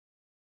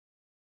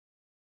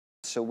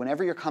So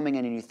whenever you're coming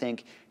in and you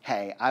think,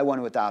 hey, I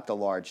want to adopt a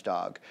large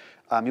dog,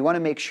 you want to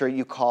make sure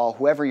you call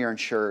whoever your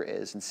insurer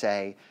is and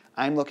say,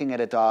 I'm looking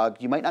at a dog.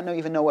 You might not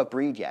even know what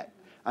breed yet.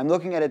 I'm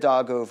looking at a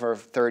dog over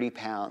 30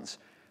 pounds.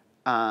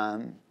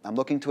 I'm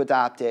looking to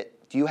adopt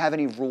it. Do you have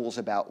any rules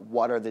about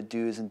what are the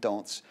do's and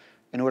don'ts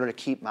in order to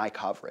keep my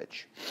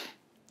coverage?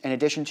 In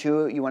addition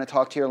to it, you want to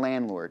talk to your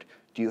landlord.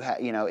 Do you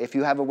if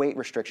you have a weight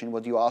restriction,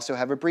 well, do you also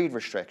have a breed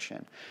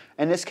restriction?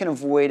 And this can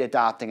avoid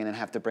adopting and then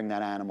have to bring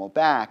that animal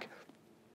back.